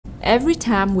Every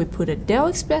time we put a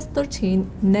Dell XPS 13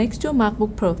 next to a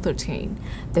MacBook Pro 13,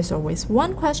 there's always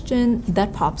one question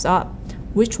that pops up.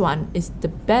 Which one is the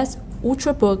best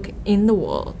UltraBook in the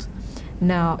world?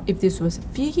 Now, if this was a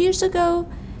few years ago,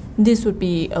 this would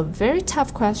be a very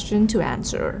tough question to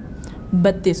answer.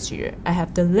 But this year, I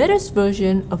have the latest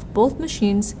version of both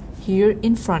machines here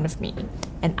in front of me,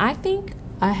 and I think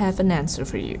I have an answer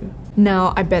for you.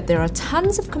 Now, I bet there are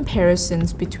tons of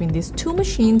comparisons between these two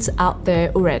machines out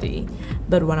there already,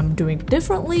 but what I'm doing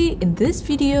differently in this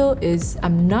video is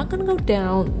I'm not gonna go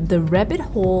down the rabbit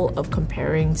hole of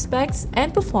comparing specs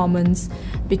and performance,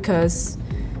 because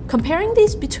comparing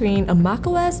these between a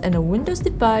macOS and a Windows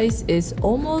device is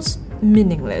almost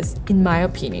meaningless in my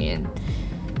opinion.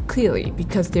 Clearly,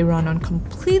 because they run on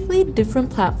completely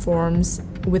different platforms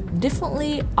with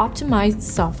differently optimized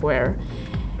software.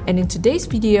 And in today's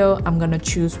video, I'm gonna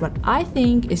choose what I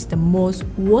think is the most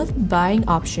worth buying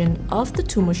option of the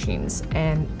two machines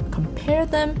and compare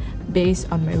them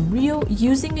based on my real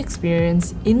using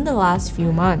experience in the last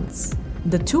few months.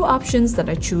 The two options that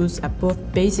I choose are both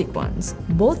basic ones,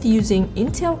 both using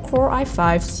Intel Core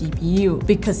i5 CPU,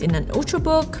 because in an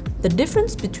UltraBook, the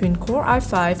difference between Core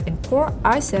i5 and Core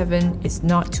i7 is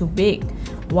not too big,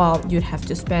 while you'd have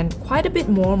to spend quite a bit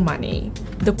more money.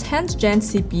 The 10th gen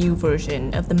CPU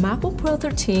version of the MacBook Pro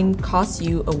 13 costs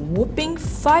you a whopping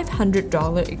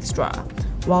 $500 extra,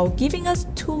 while giving us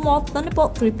two more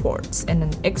Thunderbolt 3 ports and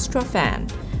an extra fan.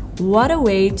 What a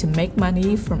way to make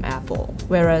money from Apple.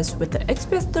 Whereas with the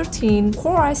XPS 13,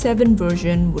 Core i7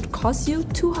 version would cost you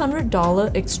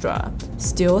 $200 extra.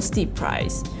 Still a steep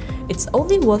price. It's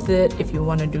only worth it if you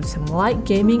want to do some light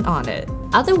gaming on it.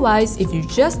 Otherwise, if you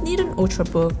just need an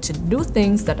UltraBook to do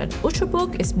things that an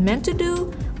UltraBook is meant to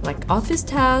do, like office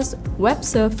tasks, web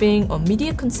surfing, or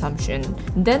media consumption,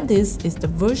 then this is the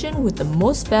version with the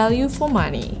most value for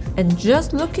money. And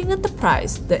just looking at the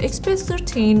price, the XPS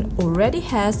 13 already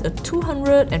has a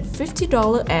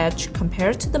 $250 edge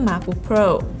compared to the MacBook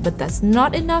Pro. But that's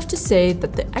not enough to say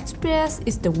that the XPS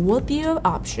is the worthier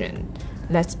option.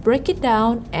 Let's break it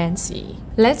down and see.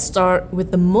 Let's start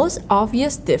with the most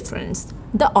obvious difference,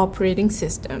 the operating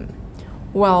system.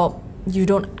 Well, you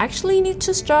don't actually need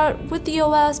to start with the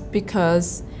OS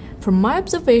because, from my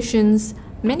observations,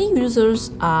 many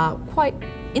users are quite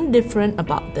indifferent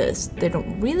about this. They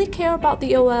don't really care about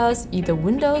the OS, either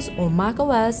Windows or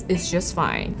macOS is just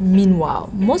fine. Meanwhile,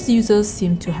 most users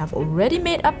seem to have already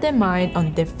made up their mind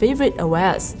on their favorite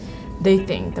OS. They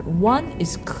think that one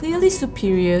is clearly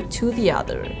superior to the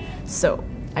other. So,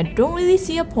 I don't really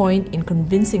see a point in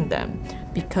convincing them,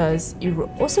 because it will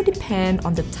also depend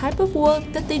on the type of work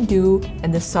that they do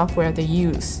and the software they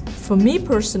use. For me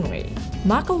personally,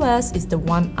 macOS is the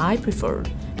one I prefer,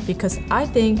 because I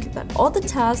think that all the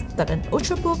tasks that an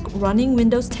UltraBook running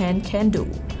Windows 10 can do,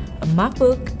 a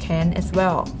MacBook can as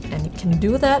well, and it can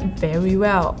do that very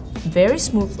well, very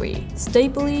smoothly,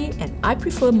 stably, and I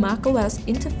prefer macOS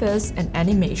interface and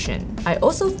animation. I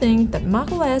also think that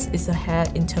macOS is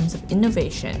ahead in terms of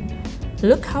innovation.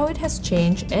 Look how it has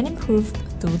changed and improved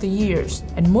through the years.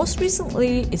 And most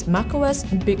recently is macOS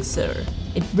Big Sur.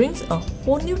 It brings a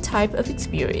whole new type of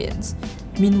experience.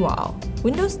 Meanwhile,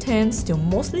 Windows 10 still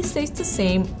mostly stays the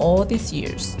same all these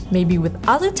years. Maybe with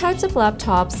other types of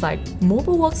laptops like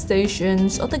mobile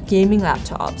workstations or the gaming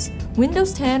laptops,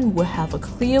 Windows 10 will have a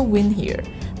clear win here.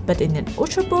 But in an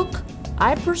UltraBook,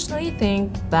 I personally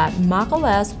think that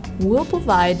macOS will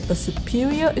provide a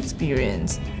superior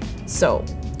experience. So,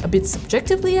 a bit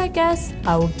subjectively I guess,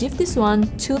 I will give this one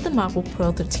to the MacBook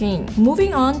Pro 13.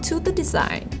 Moving on to the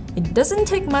design. It doesn't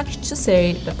take much to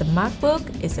say that the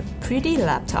MacBook is a pretty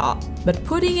laptop, but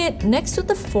putting it next to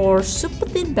the four super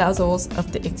thin bezels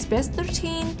of the XPS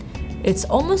 13, it's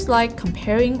almost like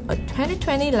comparing a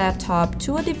 2020 laptop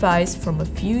to a device from a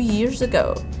few years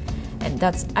ago. And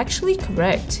that's actually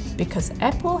correct, because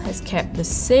Apple has kept the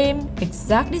same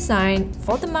exact design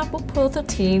for the MacBook Pro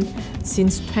 13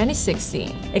 since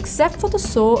 2016, except for the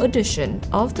sole addition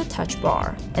of the Touch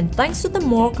Bar. And thanks to the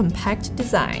more compact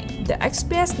design, the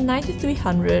XPS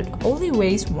 9300 only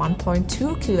weighs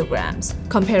 1.2 kilograms,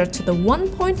 compared to the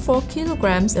 1.4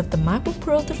 kilograms of the MacBook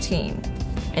Pro 13.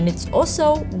 And it's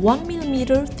also 1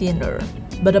 millimeter thinner.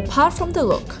 But apart from the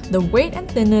look, the weight and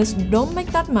thinness don't make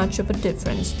that much of a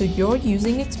difference to your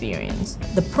using experience.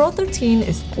 The Pro 13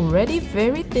 is already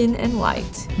very thin and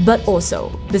light. But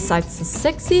also, besides the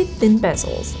sexy thin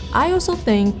bezels, I also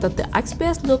think that the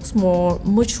XPS looks more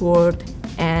matured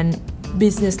and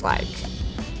businesslike.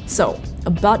 So,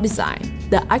 about design.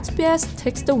 the XPS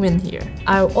takes the win here.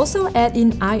 I'll also add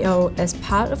in I/O as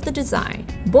part of the design.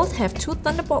 Both have two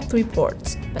Thunderbolt 3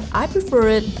 ports, but I prefer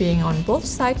it being on both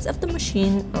sides of the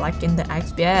machine like in the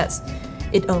XPS.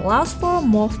 It allows for a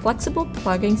more flexible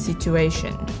plugging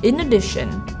situation. In addition,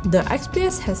 the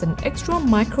XPS has an extra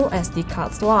micro SD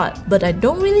card slot, but I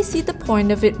don't really see the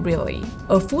point of it really.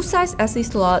 A full-size SD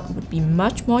slot would be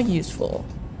much more useful.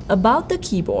 About the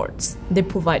keyboards, they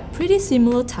provide pretty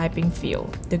similar typing feel.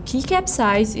 The keycap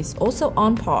size is also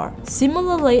on par,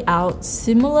 similar layout,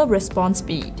 similar response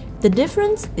speed. The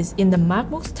difference is in the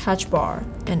MacBook's touch bar,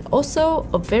 and also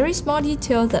a very small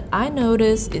detail that I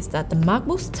noticed is that the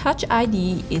MacBook's Touch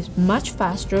ID is much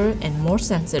faster and more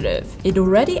sensitive. It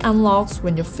already unlocks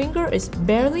when your finger is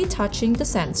barely touching the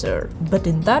sensor, but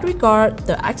in that regard,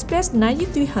 the XPS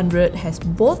 9300 has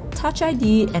both Touch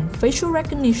ID and facial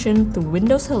recognition through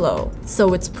Windows Hello,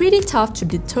 so it's pretty tough to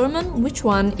determine which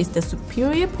one is the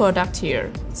superior product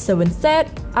here. So instead,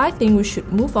 I think we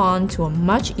should move on to a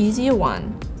much easier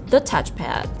one. The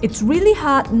touchpad. It's really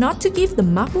hard not to give the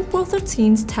MacBook Pro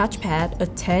 13's touchpad a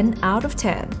 10 out of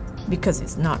 10 because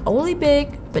it's not only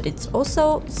big, but it's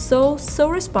also so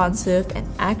responsive and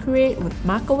accurate with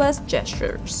macOS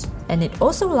gestures. And it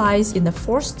also lies in the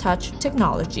Force Touch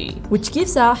technology, which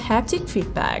gives out haptic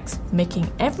feedbacks, making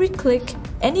every click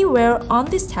anywhere on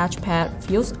this touchpad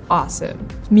feels awesome.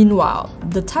 Meanwhile,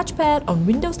 the touchpad on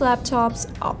Windows laptops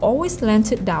are always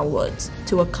slanted downwards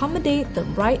to accommodate the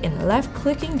right and left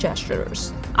clicking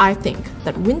gestures. I think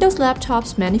that Windows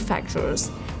laptops manufacturers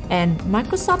and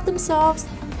Microsoft themselves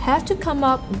have to come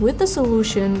up with a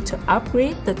solution to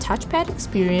upgrade the touchpad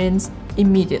experience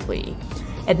immediately,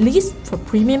 at least for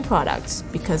premium products,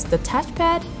 because the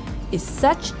touchpad is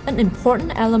such an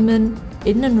important element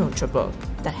in an UltraBook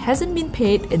that hasn't been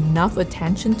paid enough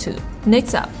attention to.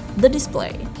 Next up, the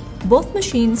display. Both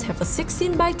machines have a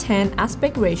 16:10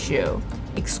 aspect ratio,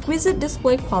 exquisite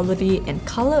display quality and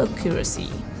color accuracy,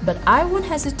 but I won't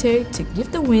hesitate to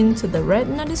give the win to the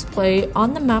Retina display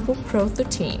on the MacBook Pro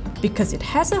 13 because it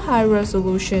has a high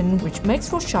resolution which makes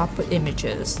for sharper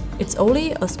images. It's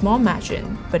only a small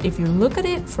margin, but if you look at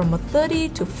it from a 30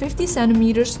 to 50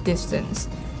 centimeters distance,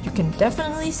 you can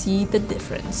definitely see the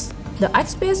difference. The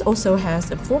XPS also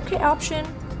has a 4K option,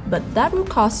 but that will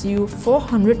cost you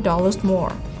 $400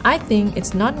 more. I think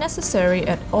it's not necessary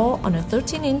at all on a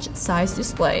 13-inch size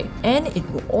display, and it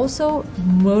will also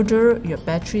murder your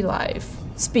battery life.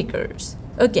 Speakers.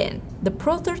 Again, the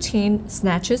Pro 13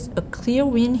 snatches a clear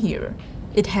win here.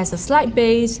 It has a slight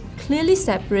bass, clearly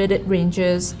separated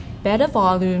ranges, better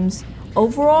volumes,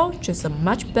 overall just a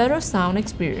much better sound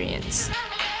experience.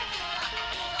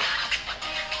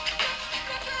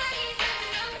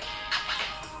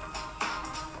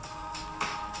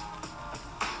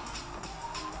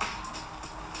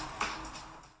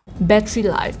 Battery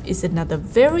life is another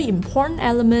very important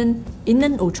element in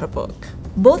an UltraBook.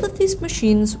 Both of these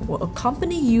machines will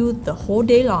accompany you the whole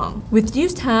day long, with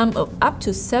use time of up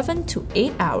to 7 to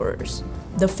 8 hours.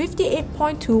 The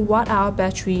 58.2 Wh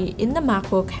battery in the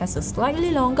MacBook has a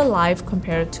slightly longer life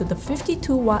compared to the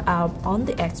 52 Wh on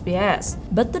the XPS,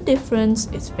 but the difference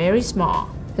is very small.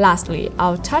 Lastly,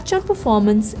 I'll touch on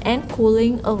performance and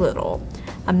cooling a little.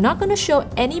 I'm not going to show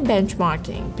any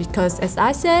benchmarking because, as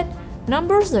I said,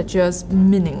 numbers are just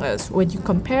meaningless when you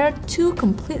compare two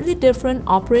completely different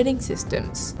operating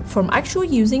systems. From actual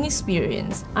using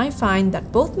experience, I find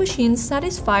that both machines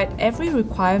satisfied every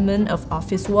requirement of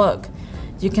office work.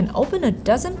 You can open a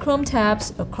dozen Chrome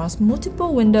tabs across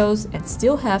multiple windows and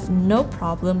still have no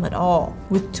problem at all.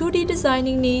 With 2D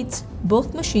designing needs,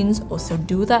 both machines also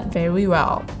do that very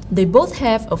well. They both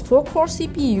have a 4-core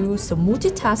CPU, so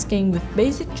multitasking with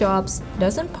basic jobs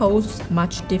doesn't pose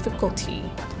much difficulty.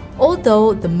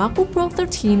 Although the MacBook Pro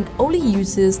 13 only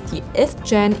uses the 8th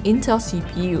Gen Intel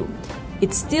CPU,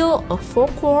 it's still a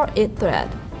 4-core 8-thread,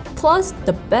 plus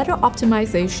the better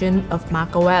optimization of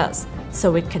macOS,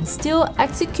 so it can still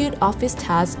execute office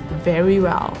tasks very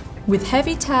well. With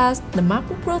heavy tasks, the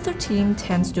MacBook Pro 13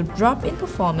 tends to drop in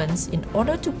performance in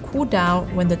order to cool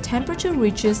down when the temperature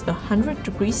reaches 100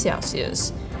 degrees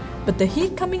Celsius, but the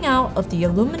heat coming out of the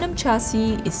aluminum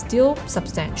chassis is still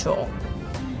substantial.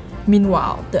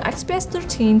 Meanwhile, the XPS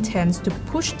 13 tends to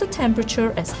push the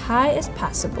temperature as high as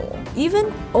possible,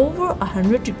 even over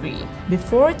 100 degrees,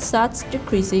 before it starts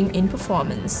decreasing in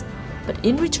performance. But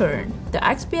in return, the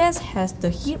XPS has the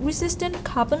heat-resistant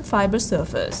carbon fiber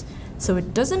surface, so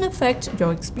it doesn't affect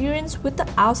your experience with the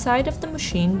outside of the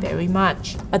machine very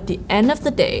much. At the end of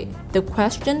the day, the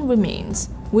question remains,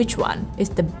 which one is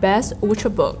the best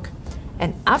UltraBook?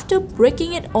 And after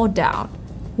breaking it all down,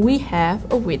 we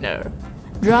have a winner.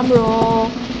 Drum roll!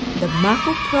 the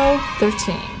MacBook Pro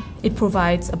 13. It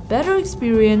provides a better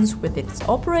experience with its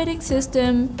operating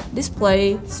system,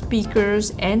 display,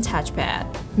 speakers, and touchpad.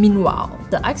 Meanwhile,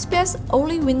 the XPS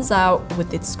only wins out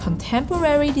with its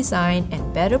contemporary design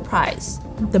and better price.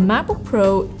 The MacBook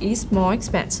Pro is more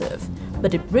expensive,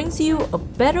 but it brings you a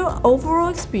better overall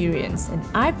experience, and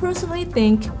I personally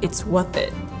think it's worth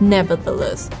it.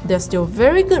 Nevertheless, there's still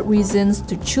very good reasons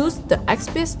to choose the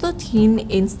XPS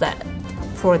 13 instead.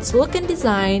 For its look and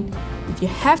design, if you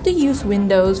have to use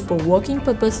Windows for working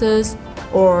purposes,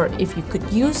 or if you could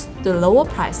use the lower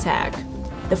price tag,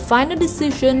 the final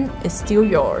decision is still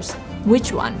yours.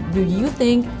 Which one do you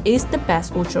think is the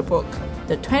best Ultrabook?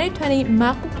 The 2020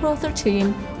 MacBook Pro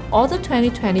 13 or the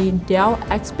 2020 Dell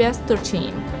XPS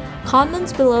 13?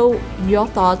 Comments below your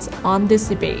thoughts on this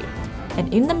debate.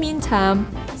 And in the meantime,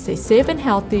 stay safe and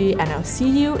healthy, and I'll see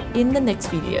you in the next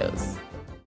videos.